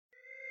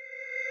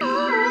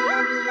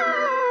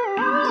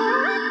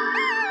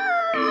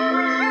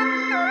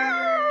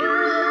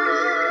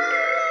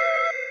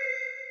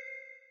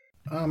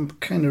I'm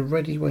kind of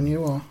ready when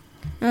you are.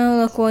 Oh,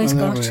 look what he's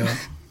got.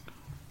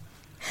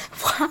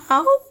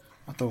 Wow.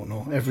 I don't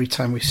know. Every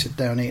time we sit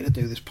down here to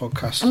do this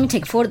podcast... I'm going to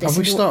take a photo of this. Have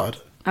we started?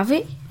 Have we?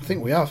 I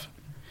think we have.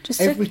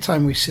 Just every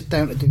time we sit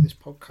down to do this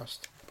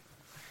podcast...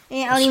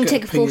 Yeah, I'll even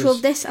take a photo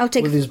of this.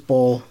 With his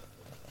ball.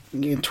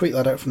 You can tweet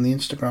that out from the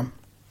Instagram.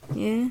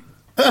 Yeah.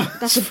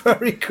 That's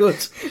very good.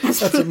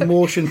 That's a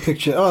motion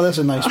picture. Oh, that's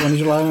a nice one.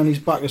 He's lying on his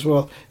back as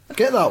well.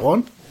 Get that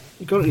one.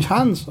 He's got it in his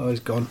hands. Oh, he's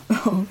gone.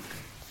 Oh,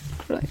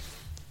 right.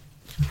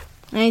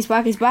 And he's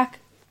back.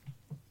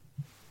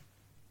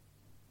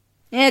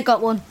 Yeah,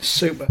 got one.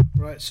 Super.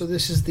 Right, so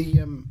this is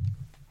the...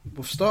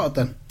 we've started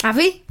then. Have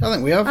we? I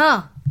think we have.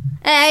 Oh.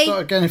 Hey.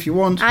 Start again if you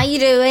want. How you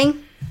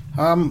doing?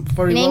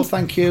 Very well,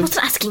 thank you. I was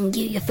asking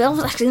you, Phil. I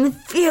was asking the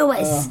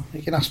viewers.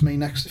 You can ask me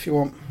next if you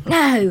want.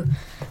 No.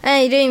 How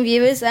you doing,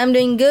 viewers? I'm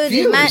doing good.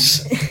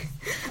 Viewers?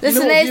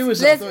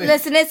 Listeners.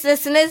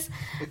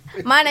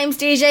 My name's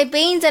DJ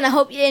Beans, and I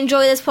hope you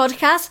enjoy this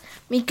podcast.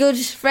 Me good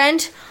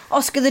friend,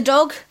 Oscar the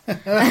dog.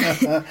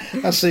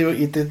 I see what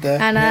you did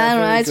there. And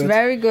it's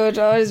very good.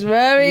 Oh, it's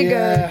very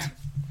good.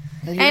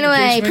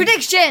 Anyway,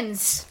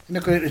 predictions. You're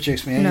not going to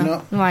introduce me, no. You're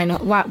not? Why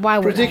not? Why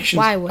would predictions?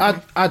 Why would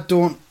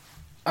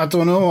I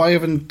don't know. I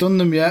haven't done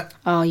them yet.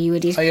 Oh, you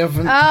idiot. I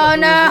haven't. Oh,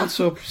 no.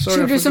 Sorry,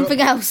 should we do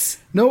something else?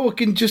 No, we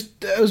can just...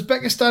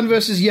 Uzbekistan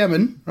versus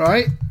Yemen,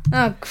 right?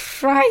 Oh,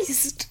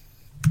 Christ.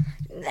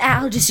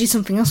 I'll just do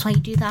something else while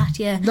you do that,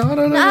 yeah. No.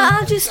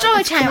 I'll do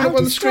story time. I'll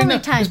do story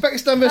time.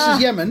 Uzbekistan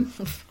versus Yemen...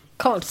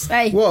 God's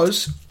sake.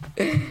 Was...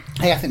 Hey,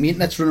 I think the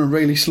internet's running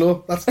really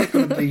slow. That's not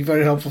going to be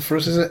very helpful for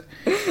us, is it?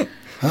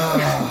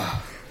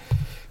 Right,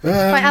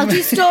 I'll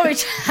do story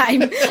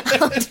time.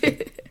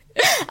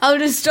 I'll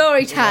do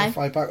story time.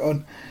 Wi-Fi back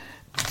on.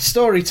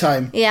 Story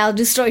time. Yeah, I'll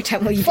do story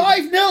time.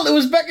 5-0 to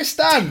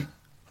Uzbekistan.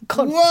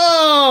 God.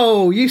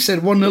 Whoa! You said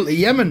 1-0 to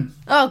Yemen.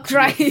 Oh,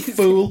 Christ.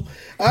 Fool.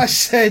 I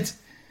said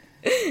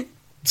 2-0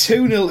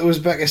 to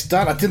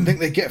Uzbekistan. I didn't think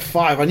they'd get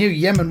 5. I knew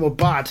Yemen were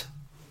bad.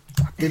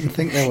 I didn't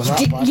think they were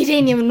that bad. You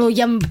didn't even know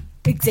Yemen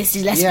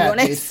existed, let's be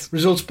honest.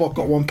 Results Spot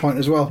got 1 point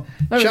as well.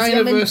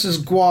 China versus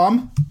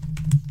Guam.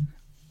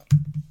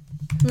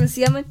 Where's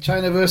Yemen?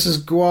 China versus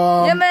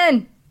Guam.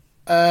 Yemen.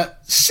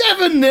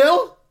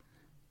 7-0.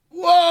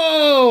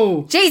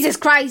 Whoa! Jesus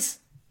Christ.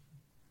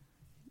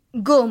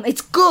 Gum.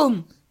 It's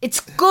gum. It's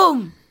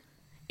gum.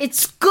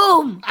 It's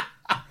gum.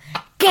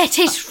 Get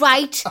it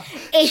right.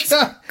 It's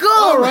gum.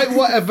 Alright,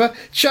 whatever.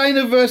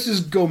 China versus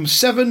Gum.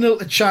 7-0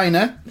 to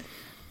China.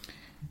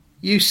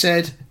 You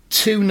said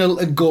 2-0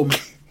 to Gum.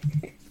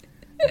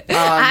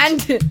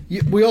 And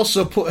we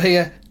also put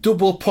here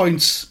double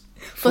points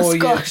for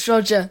Scotch,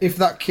 Roger. If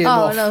that came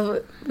off.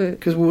 No.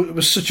 Because it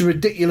was such a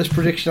ridiculous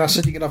prediction. I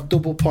said you could have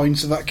double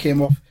points if that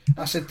came off.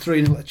 I said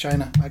 3-0 to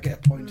China. I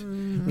get a point.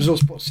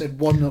 Results Spot said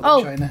 1-0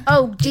 to China.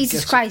 Oh,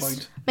 Jesus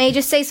Christ. May I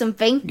just say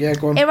something? Yeah,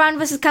 go on. Iran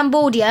versus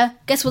Cambodia.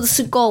 Guess what the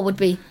score would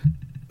be?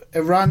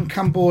 Iran,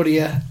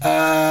 Cambodia,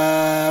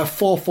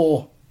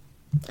 4-4.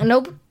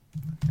 Nope.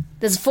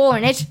 There's a 4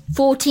 in it.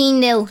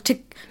 14-0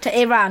 to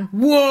Iran.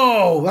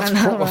 Whoa! That's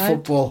proper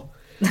football.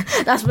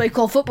 That's what you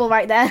call football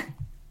right there.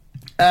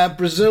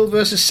 Brazil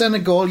versus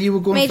Senegal. You were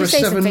going for a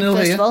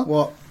 7-0 here.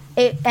 What?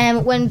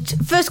 When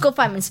first goal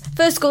 5 minutes.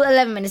 First goal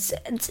 11 minutes.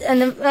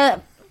 And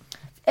then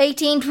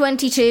 18,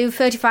 22,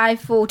 35,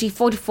 40,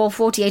 44,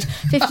 48,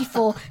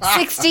 54,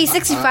 60,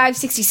 65,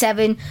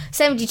 67,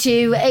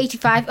 72,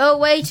 85. Oh,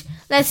 wait.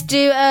 Let's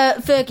do a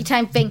Fergie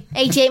time thing.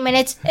 88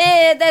 minutes.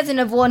 There's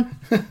another one.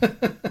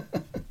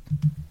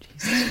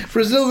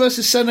 Brazil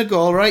versus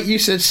Senegal, right? You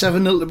said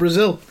 7-0 to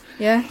Brazil.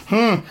 Yeah.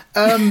 Oh,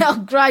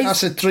 Christ. I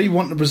said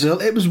 3-1 to Brazil.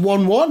 It was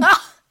 1-1.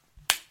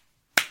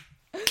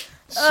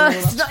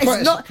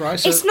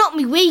 It's not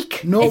me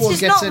week. No one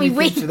gets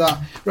anything for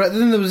that. Right,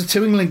 then there was the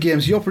 2 England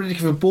games. Your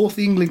prediction for both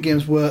the England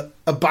games were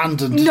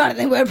abandoned. None of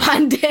them were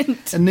abandoned.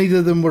 And neither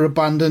of them were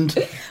abandoned.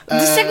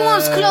 The second one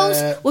was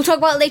close. We'll talk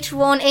about it later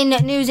on in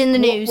News in the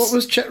News. What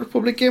was Czech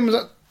Republic game? Was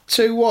that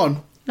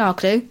 2-1? No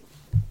clue.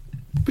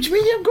 What do you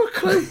mean you haven't got a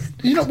clue?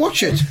 Did you not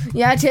watch it?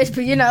 Yeah, I did,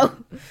 but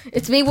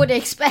it's me what I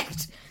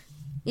expect.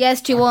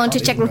 Yes, 2-1 to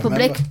Czech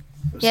Republic.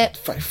 Yeah,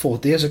 4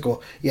 days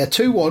ago. Yeah,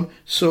 2-1.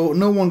 So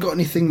no one got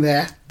anything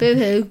there.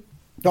 Boo-hoo.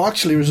 No,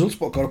 actually, Results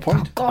Spot got a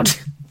point. Oh, God.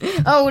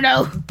 Oh,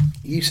 no.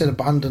 You said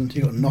abandoned.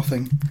 You got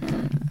nothing.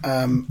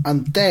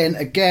 And then,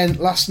 again,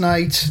 last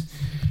night,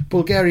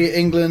 Bulgaria,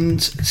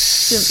 England,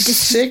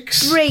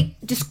 6.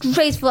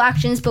 Disgraceful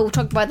actions, but we'll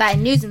talk about that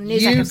in News in the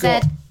News, like I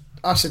said.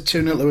 I said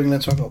 2-0 to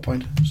England, so I got a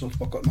point. Results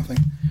Spot got nothing.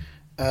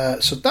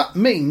 So that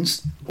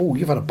means,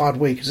 you've had a bad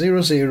week.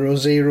 0-0,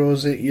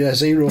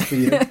 0 for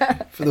you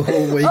for the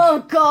whole week. Oh,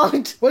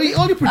 God. Well,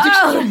 all your predictions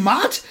are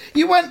mad.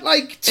 You went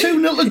like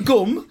 2-0 to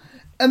Gum,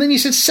 and then you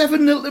said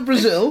 7-0 to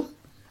Brazil.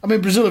 I mean,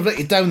 Brazil have let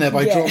you down there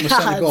by drawing with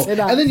Senegal.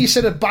 And then you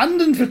said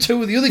abandoned for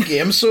 2 of the other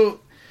games, so,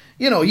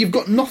 you've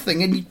got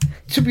nothing, and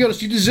to be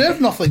honest, you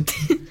deserve nothing.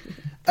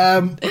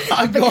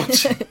 I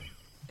got...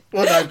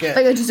 What did I get?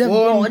 I deserve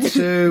 1,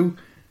 2...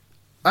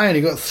 I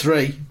only got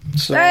 3.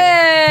 So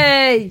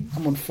Hey!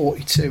 I'm on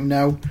 42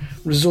 now.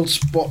 Result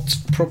Spot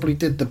probably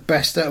did the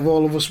best out of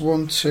all of us.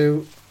 1,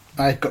 2.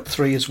 I got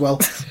 3 as well.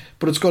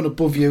 But it's gone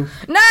above you.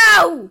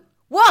 No!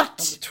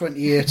 What?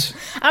 28.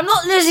 I'm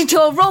not losing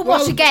to a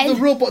robot again. The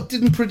robot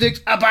didn't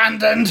predict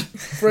abandoned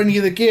for any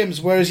of the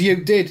games, whereas you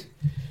did.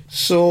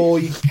 So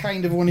you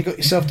kind of only got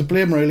yourself to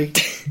blame, really.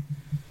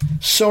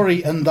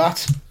 Sorry, and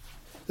that.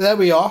 There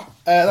we are.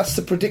 That's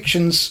the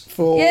predictions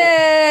for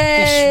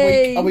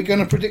this week. Are we going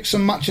to predict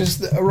some matches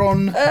that are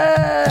on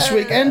this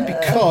weekend?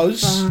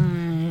 Because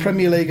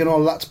Premier League and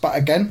all that's back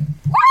again.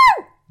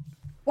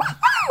 Woo!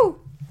 Woo!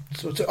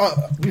 So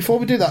before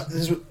we do that,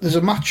 there's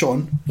a match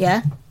on.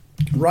 Yeah.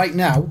 Right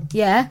now.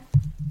 Yeah.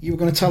 You were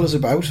going to tell us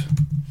about.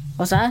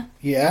 What's that?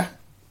 Yeah.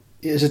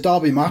 It's a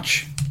derby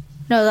match.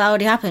 No, that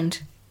already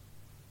happened.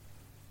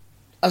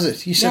 Has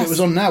it? You said it was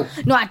on now.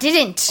 No, I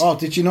didn't. Oh,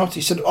 did you not?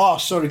 He said, oh,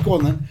 sorry, go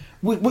on then.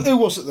 Who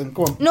was it then?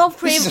 Go on.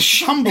 This is a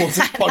shambles,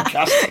 this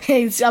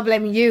podcast. I'm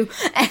blaming you.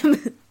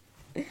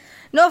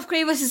 North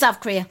Korea versus South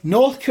Korea.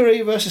 North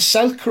Korea versus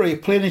South Korea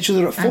playing each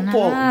other at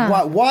football.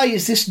 Why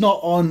is this not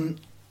on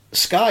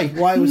Sky?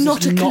 Why was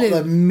this not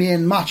the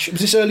main match? Was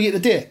this early in the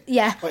day?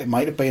 Yeah. Well, it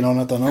might have been on,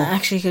 I don't know.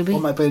 Actually, it could be. Or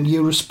it might have been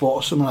Eurosport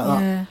or something like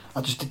that. Yeah.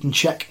 I just didn't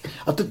check.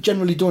 I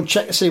generally don't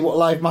check to see what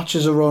live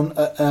matches are on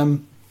at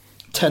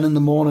 10 in the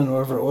morning or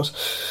whatever it was.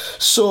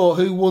 So,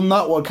 who won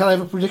that one? Can I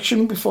have a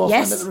prediction before I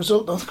find out the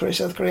result? North Korea,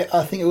 South Korea.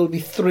 I think it will be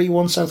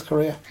 3-1 South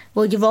Korea.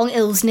 Well, you're wrong.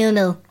 It was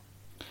 0-0.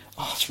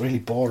 Oh, it's really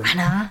boring. I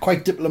know.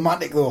 Quite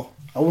diplomatic, though.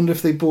 I wonder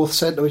if they both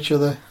said to each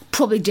other...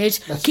 Probably did.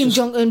 Kim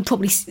Jong-un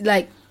probably,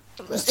 like...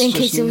 In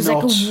case it was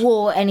like a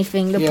war or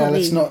anything.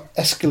 Let's not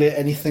escalate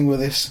anything with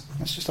this.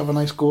 Let's just have a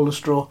nice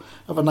goalless draw.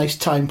 Have a nice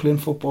time playing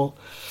football.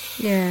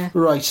 Yeah.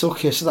 Right,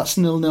 okay, so that's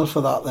 0-0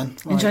 for that then.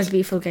 Right. Enjoy the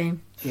beautiful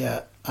game.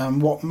 Yeah.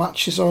 What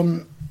match is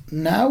on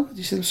now? Did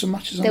you say there were some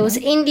matches on There was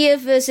India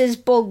versus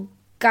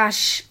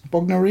Bogash.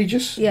 Bognor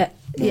Regis? Yeah,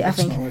 No, I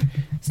think. Right.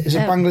 Is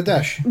it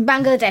Bangladesh?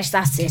 Bangladesh,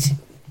 that's it.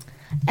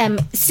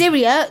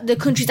 Syria, the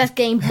country that's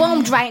getting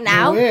bombed right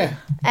now,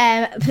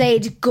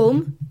 played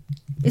Gum.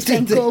 It's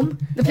playing Gum.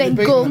 They're playing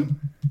Gum.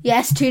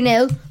 Yes,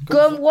 2-0.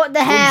 Gum, what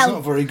the hell? Gum's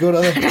not very good,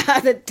 are they?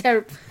 They're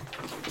terrible.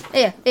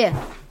 Here.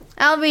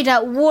 I'll read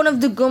out one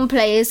of the Gum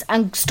players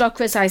and start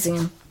criticising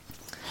him.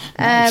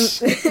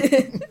 Nice.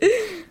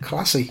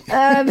 Classy.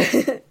 I'll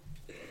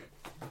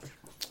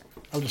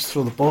just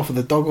throw the ball for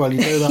the dog while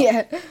you do that.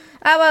 Yeah.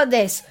 How about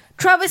this?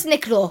 Travis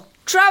Nicolau,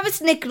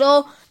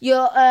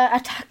 your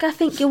attacker, I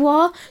think you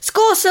are.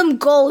 Score some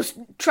goals,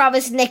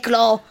 Travis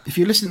Nicolau. If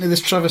you listen to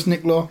this, Travis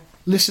Nicolau,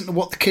 listen to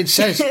what the kid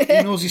says.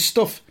 He knows his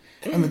stuff.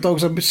 And the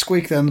dog's a bit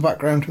squeak there in the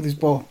background with his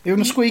ball. You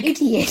want a squeak?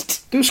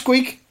 Idiot. Do a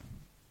squeak.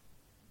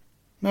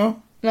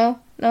 No? No.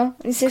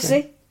 Seriously?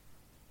 Okay.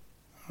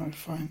 Alright,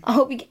 fine. I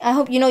hope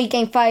you know you're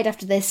getting fired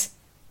after this.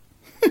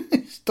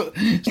 Stop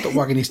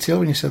wagging his tail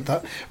when you said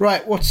that.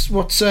 Right, what's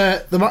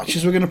the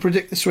matches we're going to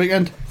predict this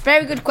weekend?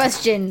 Very good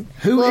question.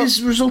 Who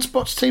is Result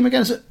Spot's team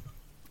again? Is it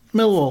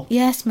Millwall?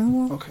 Yes,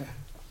 Millwall. Okay.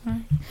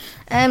 Right.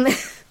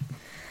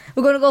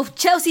 We're going to go for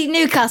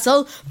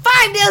Chelsea-Newcastle.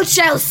 5-0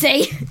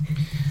 Chelsea!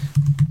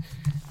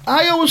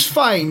 I always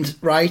find,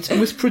 right,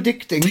 with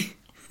predicting,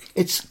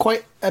 it's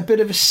quite a bit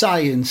of a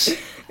science.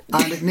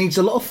 And it needs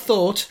a lot of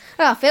thought.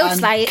 Oh, Phil's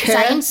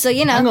science, so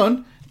you know. Hang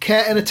on.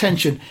 Care and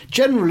attention.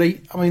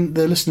 Generally, I mean,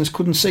 the listeners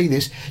couldn't see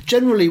this.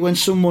 Generally, when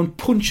someone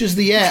punches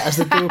the air as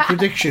they do a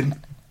prediction,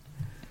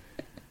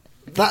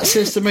 that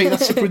says to me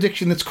that's a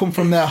prediction that's come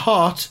from their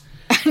heart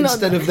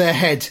instead of their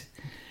head.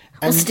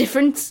 What's the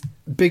difference?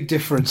 Big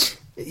difference.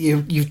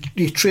 You're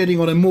trading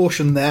on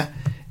emotion there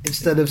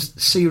instead of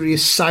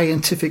serious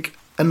scientific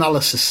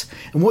analysis.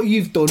 And what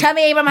you've done,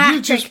 Tammy Abraham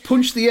hat-trick. You just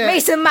punched the air.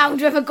 Mason Mount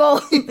with a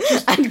goal.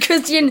 And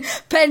Christian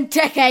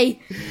Benteke,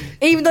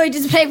 even though he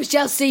doesn't play for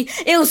Chelsea,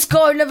 he'll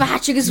score another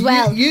hat-trick as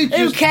well.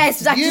 Who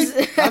cares?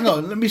 Hang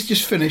on, let me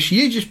just finish.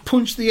 You just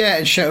punched the air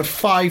and shouted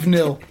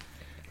 5-0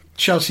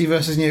 Chelsea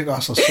versus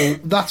Newcastle. So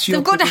that's your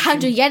They've got to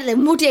handle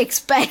Yedlin. What do you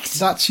expect?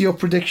 That's your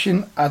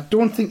prediction. I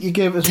don't think you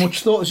gave it as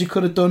much thought as you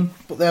could have done,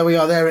 but there we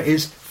are. There it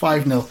is.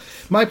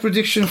 5-0. My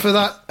prediction for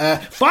that,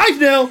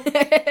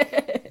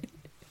 5-0!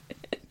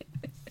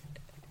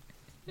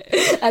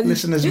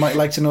 Listeners might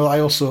like to know that I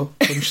also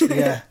punched the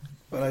air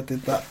when I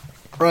did that.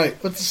 Right,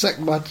 what's the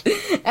second match?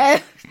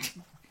 What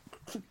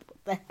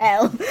the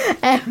hell?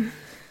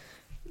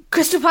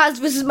 Crystal Palace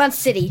versus Man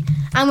City.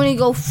 I'm going to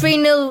go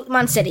 3-0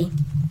 Man City.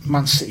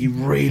 Man City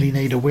really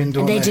need a win,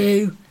 don't they? They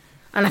do.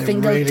 And I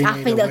think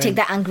they'll take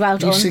that anger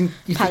out on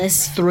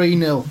Palace.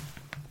 3-0.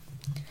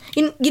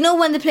 You know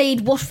when they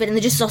played Watford and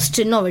they just lost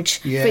to Norwich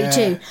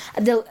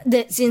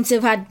 3-2? Since they've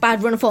had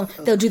bad run of form,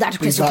 they'll do that to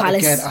Crystal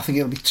Palace. Again, I think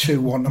it'll be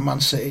 2-1 to Man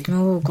City.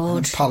 Oh, God.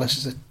 And Palace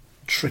is a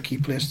tricky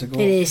place to go.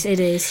 It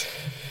is.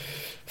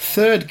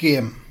 Third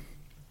game.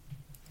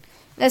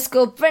 Let's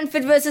go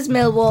Brentford versus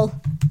Millwall.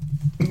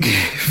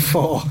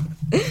 4.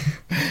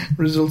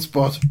 Result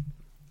Spot.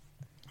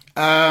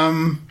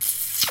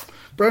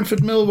 Brentford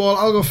Millwall.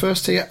 I'll go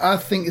first here. I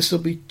think this will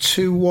be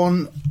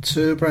 2-1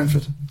 to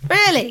Brentford.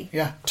 Really?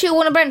 Yeah.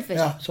 2-1 to Brentford?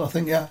 Yeah, so I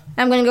think, yeah.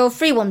 I'm going to go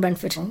 3-1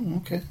 Brentford. Oh,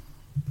 okay.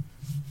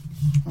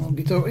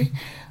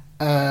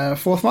 Okie-dokie.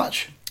 Fourth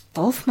match.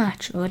 Fourth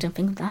match? Oh, I don't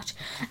think of that.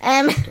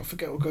 Don't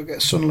forget, we've got to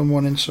get Sunderland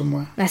one in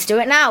somewhere. Let's do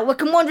it now.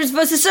 Wycombe Wanderers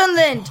versus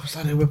Sunderland. Oh, is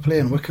that who we're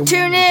playing? Wycombe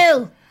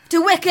 2-0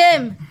 to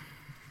Wycombe.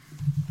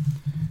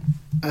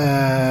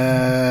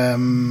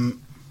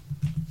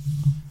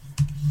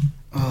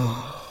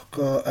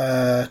 Got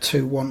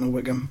 2-1 to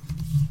Wycombe.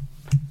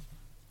 I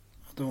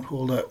don't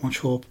hold out much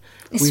hope.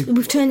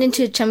 We've turned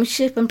into a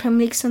Championship and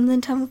Premier League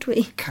Sunderland, haven't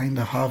we? Kind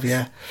of have,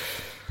 yeah.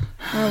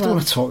 Oh, I don't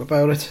want to talk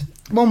about it.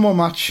 One more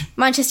match.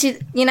 Manchester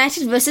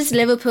United versus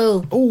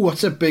Liverpool. Oh,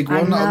 that's a big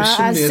one. That'll be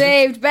Sunday. I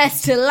saved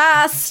best to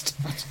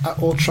last. That's at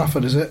Old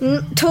Trafford, is it?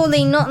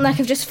 Totally not like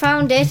I've just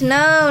found it.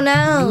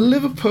 No.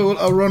 Liverpool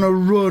are on a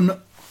run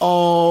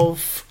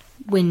of...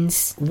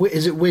 Wins.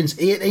 Is it wins?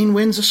 18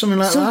 wins or something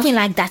like that? Something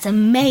like that.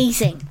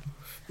 Amazing.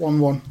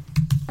 1-1.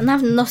 And I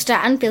haven't lost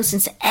at Anfield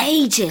since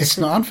ages. It's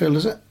not Anfield,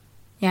 is it?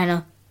 Yeah, I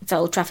know. It's at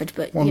Old Trafford,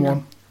 but 1-1. You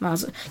know, might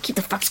as well keep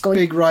the facts going.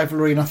 Big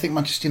rivalry, and I think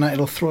Manchester United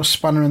will throw a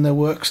spanner in their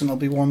works and it'll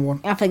be 1-1.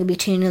 I think it'll be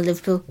 2-0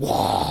 Liverpool.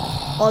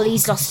 Whoa.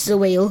 Ollie's lost the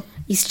wheel.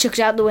 He's chucked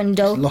it out the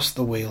window. He's lost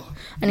the wheel.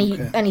 And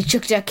he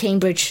chucked it at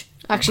Cambridge.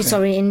 Actually,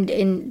 sorry,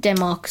 in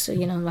Denmark, so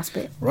you know, last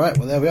bit. Right,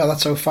 well, there we are.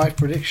 That's our 5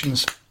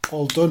 predictions.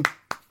 All done.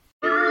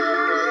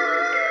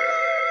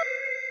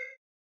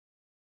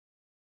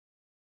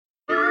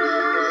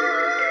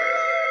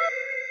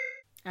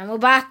 And we're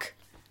back.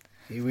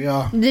 Here we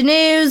are. The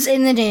news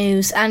in the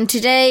news. And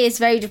today is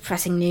very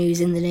depressing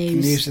news in the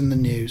news. News in the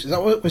news. Is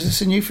that was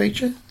this a new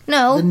feature?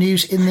 No. The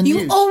news in the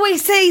news. You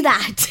always say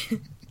that.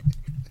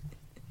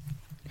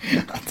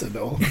 I don't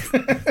know.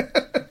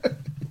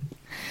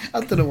 I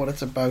don't know what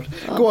it's about.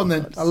 Go on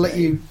then. I'll let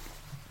you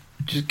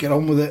just get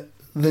on with it.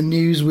 The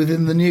news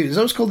within the news. Is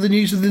that what's called the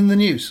news within the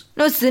news?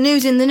 No, it's the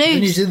news in the news. The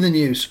news in the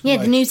news. Yeah,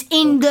 right. the news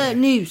in the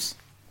news.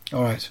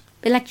 All right.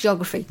 Bit like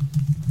geography.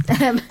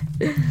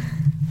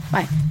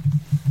 Right.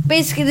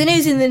 Basically, the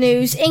news in the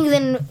news.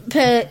 England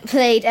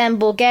played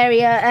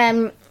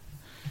Bulgaria.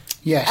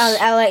 Yes.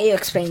 I'll let you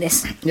explain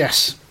this.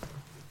 Yes.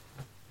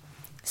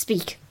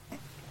 Speak.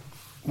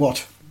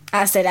 What?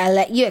 I said I'll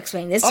let you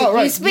explain this. So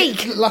right. You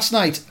speak. Last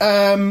night,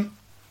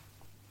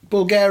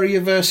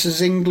 Bulgaria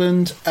versus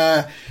England.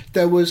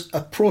 There was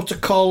a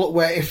protocol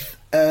where if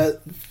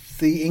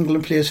the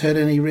England players heard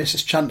any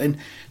racist chanting,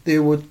 they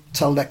would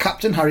tell their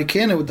captain, Harry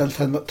Kane, who would then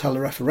tell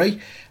the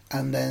referee.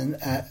 And then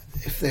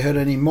if they heard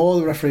any more,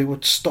 the referee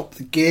would stop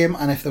the game.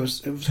 And if it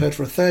was heard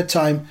for a third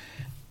time,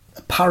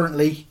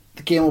 apparently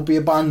the game will be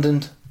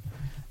abandoned.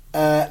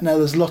 Now,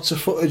 there's lots of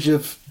footage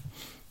of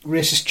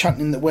racist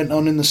chanting that went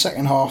on in the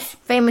second half.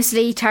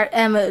 Famously,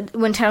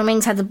 when Tyrone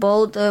Mings had the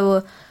ball, they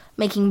were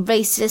making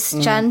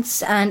racist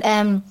chants.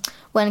 And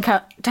when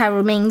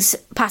Tyrone Mings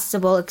passed the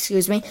ball,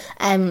 he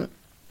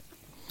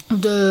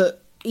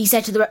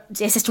said to the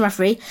assistant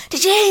referee,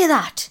 "Did you hear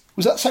that?"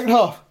 Was that second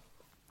half?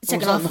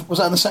 Second half. Was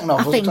that in the second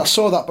half? I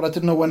saw that, but I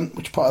didn't know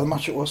which part of the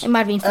match it was. It might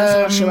have been first,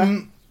 I'm not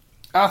sure.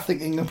 I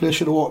think England players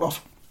should have walked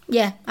off.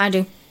 Yeah, I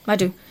do.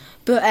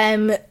 But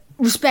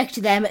respect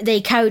to them,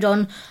 they carried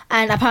on,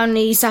 and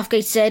apparently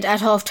Southgate said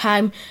at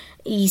half-time,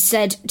 he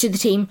said to the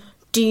team,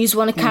 "Do you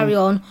want to carry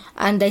on?"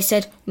 And they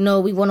said, "No,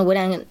 we want to win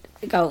and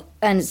go."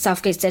 And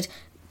Southgate said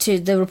to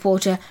the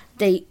reporter,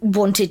 they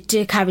wanted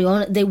to carry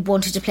on, they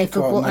wanted to play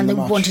football, and they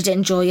wanted to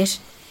enjoy it.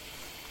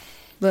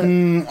 But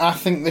I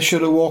think they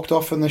should have walked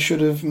off and they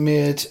should have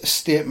made a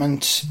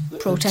statement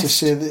protest to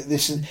say that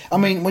this is... I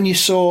mean, when you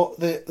saw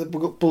the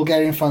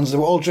Bulgarian fans, they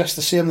were all dressed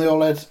the same, they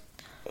all had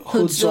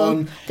hoods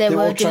on. They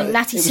were doing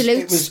Nazi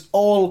salutes. It was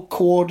all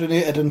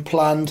coordinated and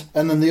planned,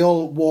 and then they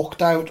all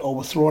walked out or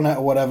were thrown out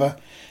or whatever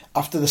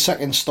after the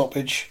second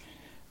stoppage.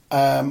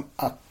 I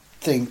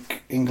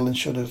think England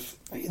should have...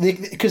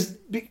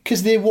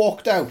 Because they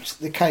walked out,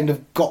 they kind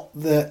of got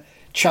the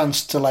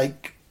chance to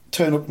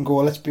turn up and go,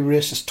 let's be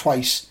racist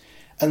twice,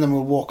 and then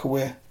we'll walk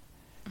away.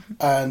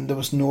 And there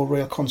was no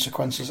real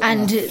consequences.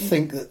 And I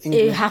think that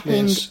England it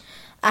happened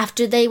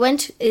after they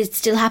went. It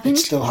still happened.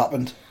 It still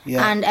happened.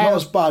 Yeah, and, not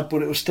as bad,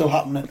 but it was still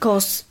happening. Of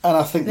course. And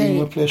I think the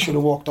England players should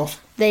have walked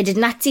off. They did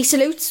Nazi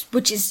salutes,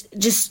 which is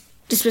just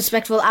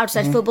disrespectful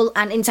outside football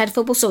and inside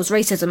football. So it's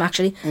racism.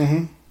 Actually,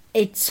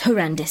 it's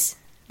horrendous.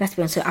 Let's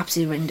be honest, it's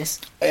absolutely horrendous.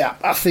 Yeah,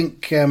 I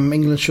think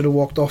England should have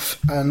walked off,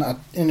 and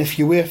if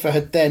UEFA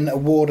had then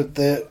awarded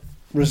the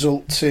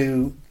result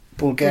to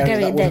Bulgaria,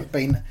 that would have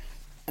been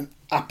an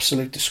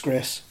absolute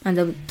disgrace. And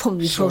they would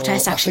probably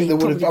protest, actually. I think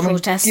they would have.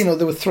 Protest. They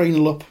were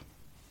 3-0 up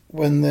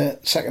when the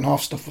second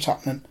half stuff was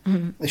happening.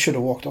 They should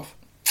have walked off.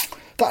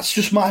 That's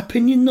just my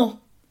opinion, though.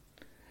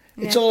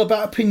 Yeah. It's all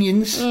about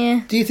opinions.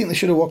 Yeah. Do you think they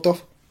should have walked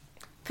off?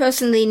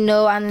 Personally,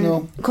 no.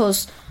 And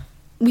because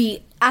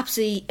we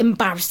absolutely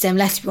embarrassed them,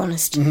 let's be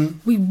honest.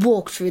 We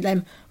walked through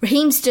them.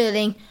 Raheem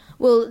Sterling,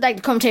 well, like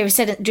the commentator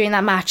said during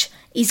that match,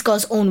 he's got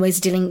his own ways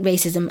of dealing with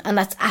racism, and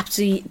that's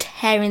absolutely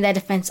tearing their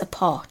defence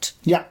apart.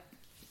 Yeah.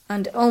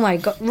 And oh my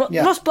God,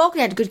 Ross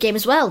Barkley had a good game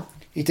as well.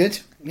 He did.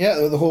 Yeah,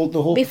 the whole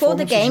Before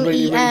the performance game, was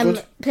really, he really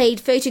good. played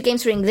 32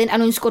 games for England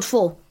and only scored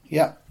 4.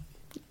 Yeah.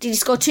 Did he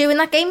score 2 in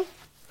that game?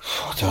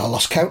 I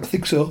lost count, I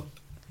think so.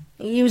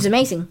 He was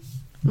amazing.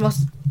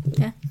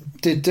 Yeah.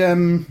 Did,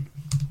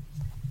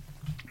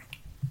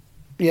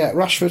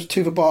 Rashford,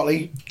 2 for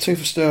Bartley, 2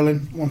 for Sterling,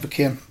 1 for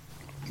Kane.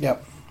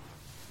 Yep.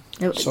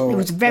 So it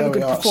was a very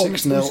good are,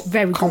 performance. 6-0, It was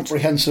very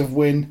comprehensive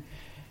win.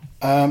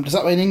 Does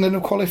that mean England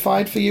have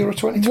qualified for Euro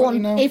 2020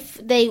 now? If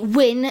they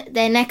win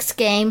their next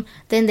game,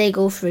 then they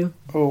go through.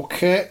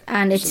 Okay.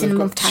 And it's so in a they've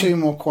month's got time. 2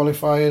 more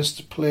qualifiers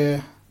to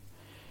play.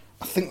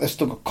 I think they've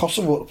still got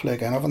Kosovo to play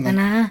again, haven't they?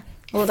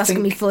 Oh, that's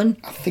going to be fun.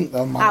 I think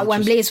they'll manage At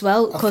Wembley as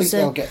well, I think because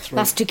they'll get through.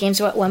 last 2 games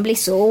were at Wembley,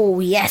 so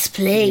yes,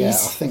 please. Yeah, I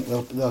think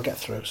they'll get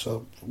through,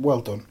 so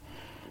well done.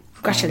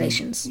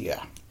 Congratulations.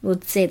 Yeah.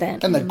 We'll say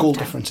that. And their in a goal month's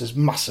time. difference is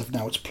massive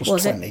now, it's plus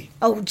Was 20. it?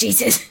 Oh,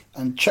 Jesus.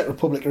 And Czech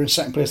Republic are in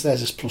second place,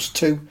 theirs is plus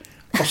 2.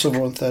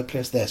 Kosovo in third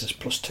place, theirs is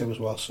plus 2 as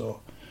well, so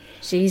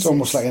Jesus. it's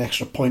almost like an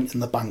extra point in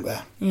the bank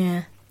there.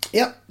 Yeah.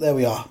 Yep, there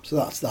we are. So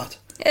that's that.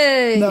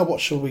 Hey. Now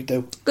what shall we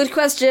do? Good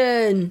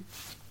question.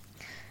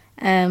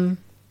 None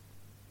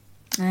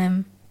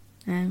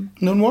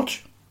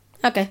watch?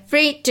 Okay.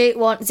 3, 2,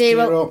 1,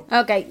 0. 0.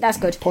 Okay, that's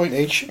good. Point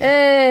each.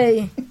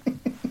 Hey.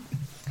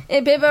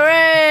 Hey, people,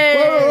 hooray.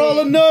 Where are all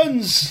the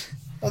nuns?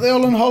 Are they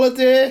all on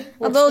holiday?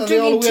 Are they all drinking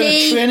all in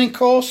tea? a training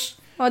course?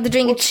 Or they're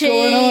drinking What's tea.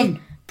 going on?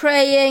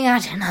 Praying. I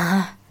don't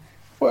know.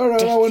 Where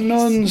are our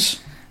nuns?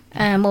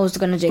 What was I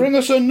going to do? Bring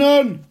us a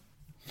nun.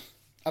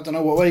 I don't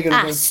know, what were you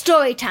going to do?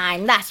 Story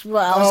time. That's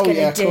what I was Oh, going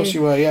to yeah, do. of course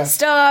you were, yeah.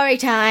 Story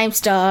time.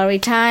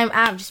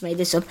 I've just made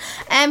this up.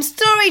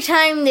 Story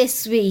time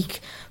this week.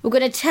 We're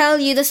going to tell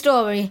you the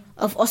story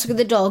of Oscar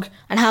the dog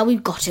and how we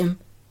got him.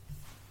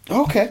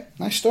 Okay,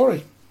 nice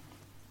story.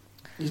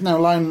 He's now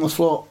lying on the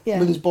floor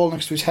with his ball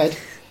next to his head.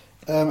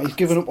 He's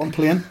given up on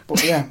playing,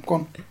 but yeah, go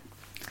on.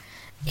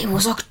 It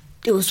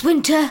was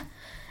winter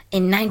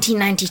in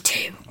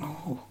 1992.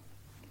 Oh,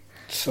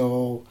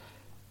 so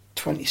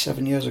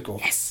 27 years ago.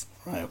 Yes.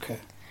 Right, okay.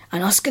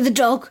 And Oscar the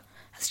dog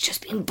has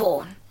just been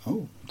born.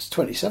 Oh, it's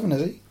 27,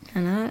 is he? I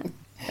know.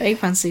 Very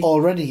fancy.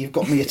 Already you've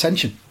got me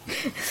attention.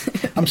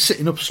 I'm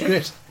sitting up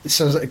straight. It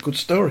sounds like a good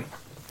story.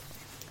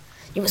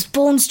 He was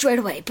born straight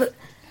away, but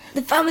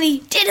the family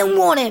didn't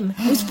want him.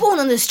 He was born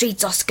on the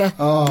streets, Oscar.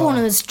 Oh. Born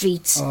on the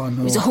streets. Oh, no.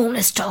 He was a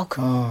homeless dog.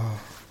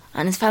 Oh,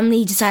 And his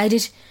family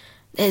decided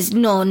there's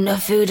not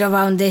enough food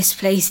around this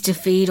place to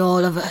feed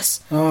all of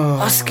us. oh.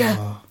 Oscar,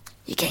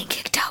 you're getting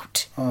kicked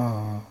out.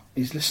 Oh,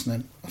 he's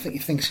listening. I think he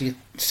thinks you're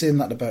saying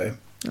that about him.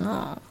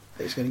 Oh.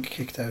 That he's getting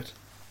kicked out.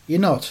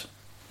 You're not.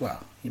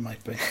 Well, you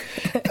might be.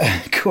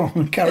 Go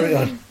on, carry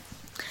on.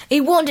 He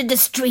wandered the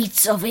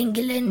streets of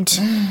England,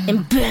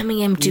 in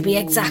Birmingham to be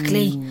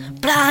exactly,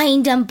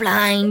 blind and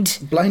blind.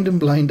 Blind and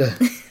blinder.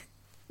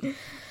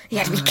 He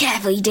had to be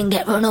careful he didn't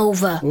get run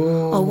over,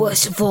 Oh. or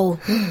worst of all,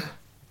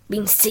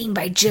 being seen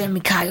by Jeremy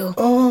Kyle.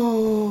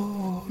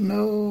 Oh,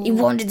 no. He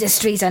wandered the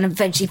streets and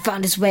eventually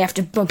found his way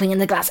after bumping in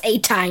the glass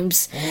 8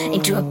 times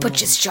into a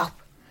butcher's shop.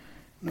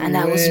 And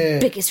that was way. the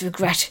biggest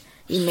regret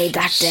he made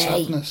that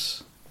day.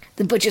 Sadness.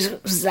 The butcher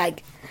was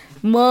like,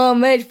 "More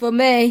made for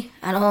me."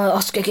 And all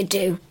Oscar could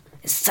do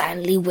is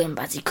silently wimp,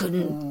 as he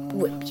couldn't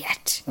whip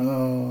yet.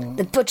 Oh.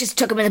 The butchers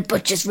took him in the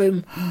butcher's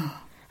room.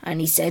 And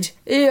he said,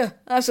 "Here,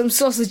 have some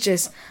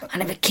sausages."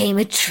 And it became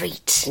a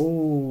treat.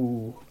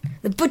 Oh.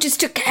 The butchers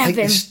took I care of think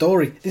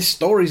him. this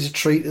story's a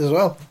treat as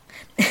well.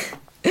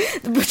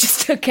 The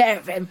butchers took care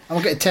of him.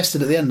 I'm getting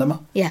tested at the end, am I?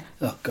 Yeah.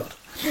 Oh, God.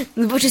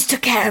 The butchers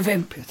took care of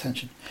him. Pay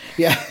attention.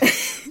 Yeah.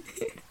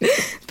 The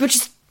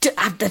butchers took...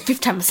 the 5th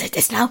time I said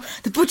this now.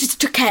 The butchers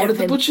took care What of did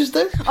the him. butchers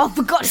do? Oh,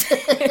 for God's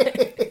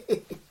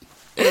sake.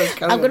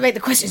 I'm going to make the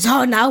questions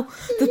hard now.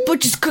 The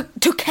butchers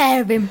took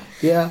care of him.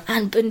 Yeah.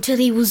 And until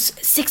he was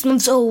 6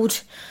 months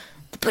old,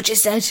 the butcher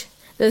said,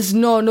 "There's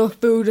not enough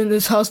food in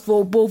this house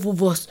for both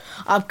of us.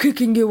 I'm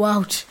kicking you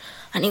out."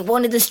 And he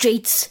wandered the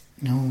streets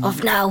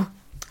of now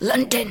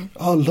London.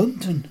 Oh,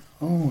 London.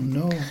 Oh,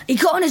 no. He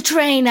got on a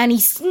train and he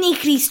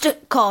sneakily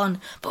stuck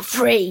on for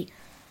free.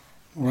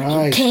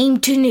 Right. Came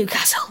to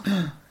Newcastle.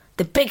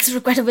 The biggest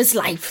regret of his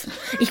life.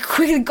 He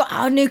quickly got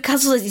out of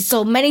Newcastle as he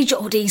saw many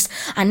Geordies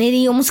and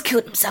nearly almost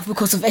killed himself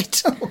because of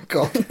it. Oh,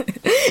 God.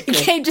 He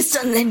came to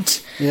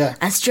Sunderland. Yeah.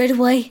 And straight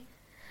away,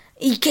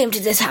 he came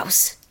to this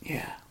house.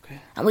 Yeah, okay.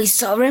 And we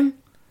saw him.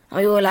 And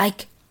we were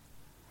like,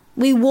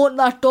 "We want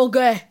that dog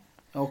here."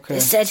 Okay. They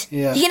said,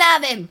 Yeah. "You can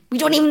have him. We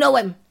don't even know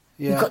him."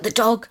 Yeah. We got the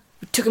dog.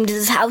 We took him to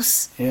this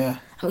house. Yeah.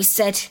 And we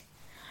said,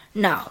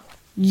 "Now,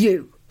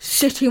 you,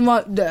 sitting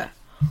right there,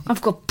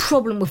 I've got a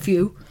problem with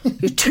you.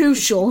 You're too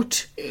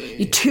short,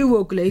 you're too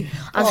ugly,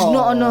 and there's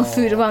not enough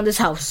food around this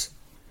house.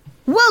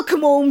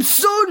 Welcome home,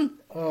 son!"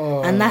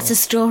 Oh. And that's the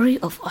story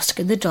of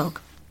Oscar the dog.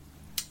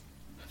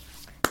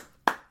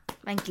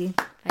 Thank you.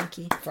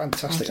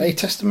 Fantastic. Are you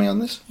testing me on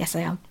this? Yes,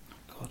 I am.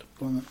 God,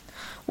 go on then.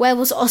 Where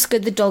was Oscar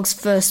the dog's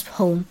first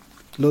home?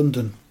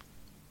 London.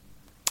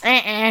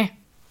 That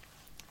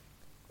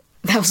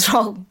was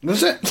wrong.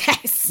 Was it?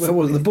 Yes. Where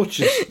was it? The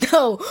butchers?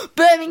 No,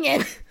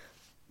 Birmingham.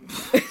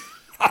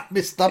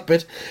 Missed that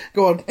bit.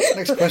 Go on,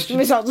 next question.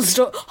 Missed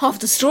half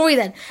the story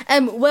then.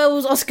 Where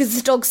was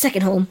Oscar's dog's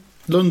second home?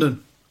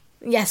 London.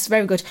 Yes,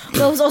 very good.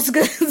 Where was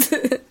Oscar's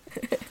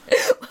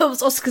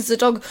the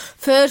dog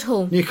third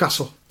home?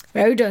 Newcastle.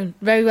 Very done.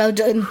 Very well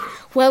done.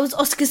 Where was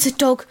Oscar's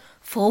dog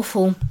fourth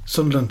home?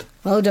 Sunderland.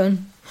 Well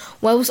done.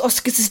 Where was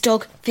Oscar's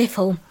dog fifth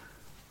home?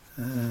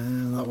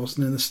 That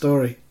wasn't in the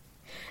story.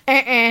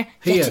 Here.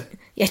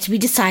 Yet to be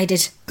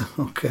decided.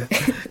 Okay.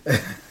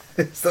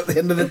 Is that the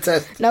end of the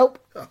test? Nope.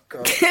 Oh,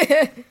 God.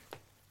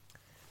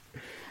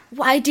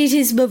 Why did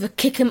his mother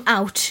kick him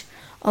out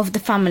of the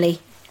family?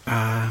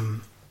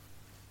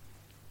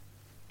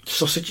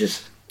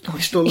 Sausages.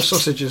 He stole the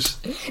sausages.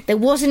 There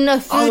wasn't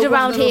enough food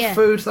around here. Enough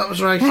food, that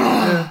was right.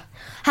 Yeah.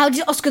 How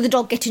did Oscar the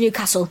dog get to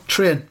Newcastle?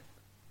 Train.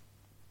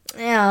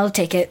 Yeah, I'll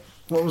take it.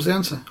 What was the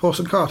answer? Horse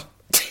and cart?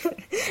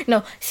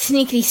 No,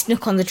 sneakily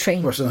snuck on the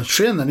train. Well, it's on a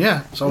train then,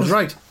 yeah. So I was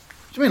right.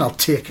 What do you mean I'll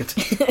take it?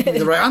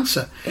 The right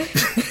answer.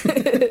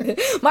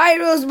 My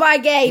rules, my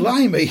game.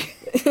 Blimey.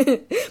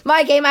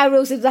 My game, my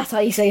rules, if that's how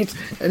you say it.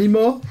 Any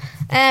more?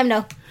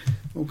 No.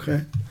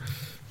 Okay.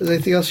 Is there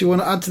anything else you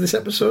want to add to this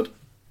episode?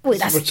 Wait,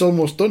 it's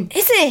almost done.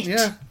 Is it?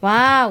 Yeah.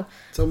 Wow.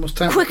 It's almost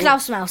time. Quick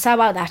louse mouse, how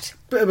about that?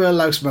 Bit of a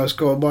louse mouse,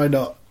 go on, why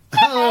not?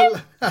 Hello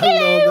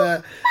there.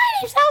 My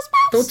name's Louse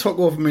Mouse. Don't talk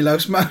over me,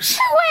 Louse Mouse.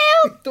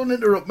 Well. Don't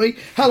interrupt me.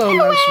 Hello,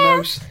 Louse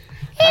Mouse.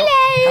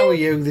 Hello. How are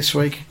you this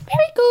week?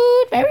 Very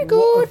good, very good.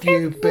 What have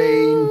you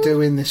been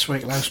doing this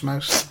week, Louse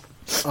Mouse?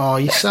 Oh,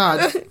 you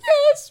sad?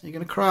 Yes. You're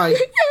going to cry?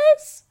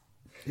 Yes.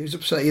 Who's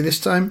upset you this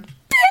time?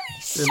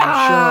 Billy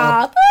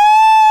Sharp.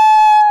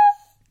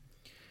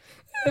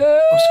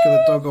 Oscar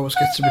the dog always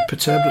gets a bit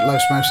perturbed at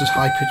Louse Mouse's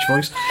high-pitched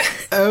voice.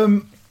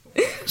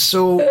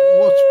 So,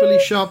 what's Billy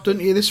Sharp done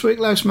to you this week,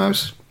 Louse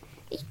Mouse?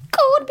 He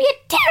called me a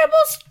terrible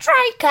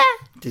striker.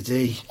 Did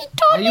he? He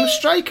told Are me. you a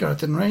striker? I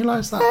didn't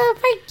realise that. Oh,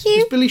 thank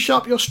you. Is Billy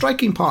Sharp your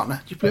striking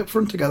partner? Do you play up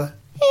front together?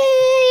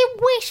 I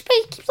wish, but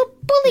he keeps on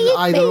bullying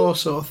Either me. or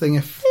sort of thing.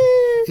 If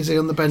is he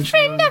on the bench?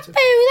 Friend or foe,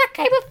 that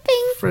kind of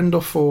thing. Friend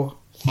or foe?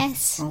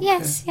 Yes, Okay.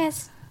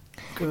 yes.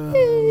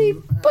 He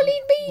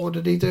bullied me. What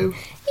did he do?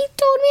 He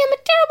told me I'm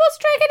a terrible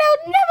striker and I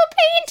would never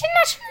play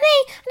internationally.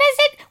 And I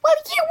said, well,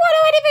 you won't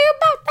know anything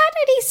about that.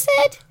 And he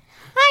said,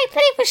 I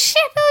play for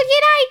Sheffield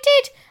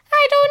United.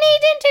 I don't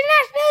need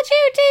international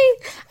duty.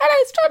 And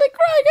I started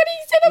crying and he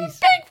said, I'm a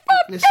big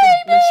fat baby.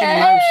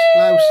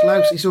 Listen,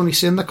 Louse. He's only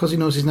saying that because he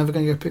knows he's never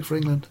going to get picked for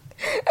England.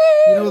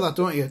 You know that,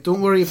 don't you?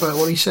 Don't worry about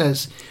what he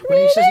says. When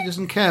he says he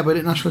doesn't care about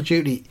international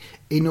duty,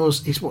 he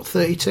knows he's,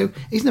 32?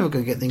 He's never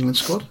going to get the England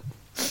squad.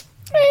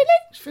 Really?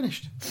 It's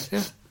finished.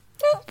 Yeah.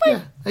 No,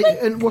 Yeah.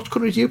 And what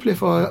country do you play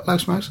for,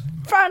 Louse Mouse?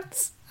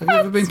 France. Have you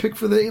ever been picked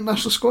for the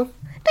national squad?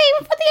 Not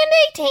even for the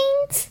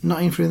under-18s.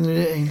 Not even for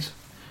the 18s.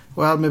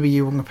 Well, maybe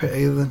you won't pick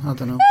either then. I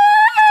don't know.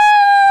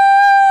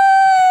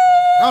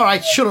 All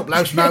right, shut up,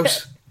 Louse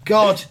Mouse.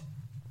 God.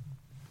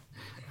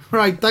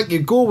 Right, thank you.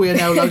 Go away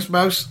now, Louse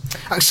Mouse.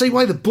 I can see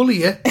why they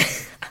bully you.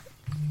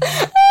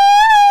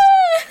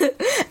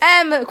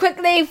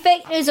 Quickly,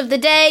 fake news of the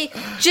day.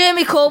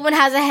 Jeremy Corbyn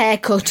has a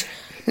haircut.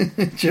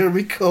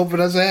 Jeremy Corbyn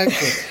has a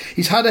haircut.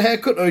 He's had a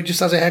haircut, or he just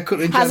has a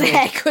haircut in general? Has a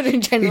haircut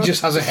in general. He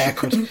just has a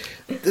haircut.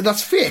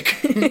 That's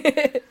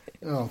fake.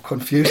 Oh, I'm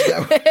confused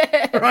now.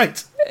 Right.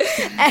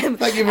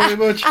 Thank you very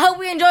much. I hope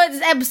you enjoyed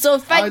this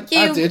episode. Thank you.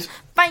 I did.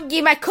 Thank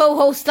you, my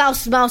co-host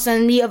Louse Mouse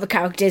and the other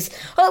characters.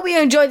 Hope you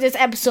enjoyed this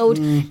episode.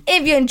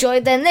 If you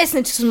enjoyed, then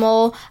listen to some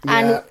more.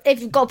 And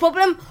if you've got a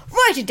problem,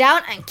 write it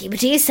down and keep it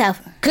to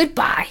yourself.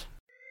 Goodbye.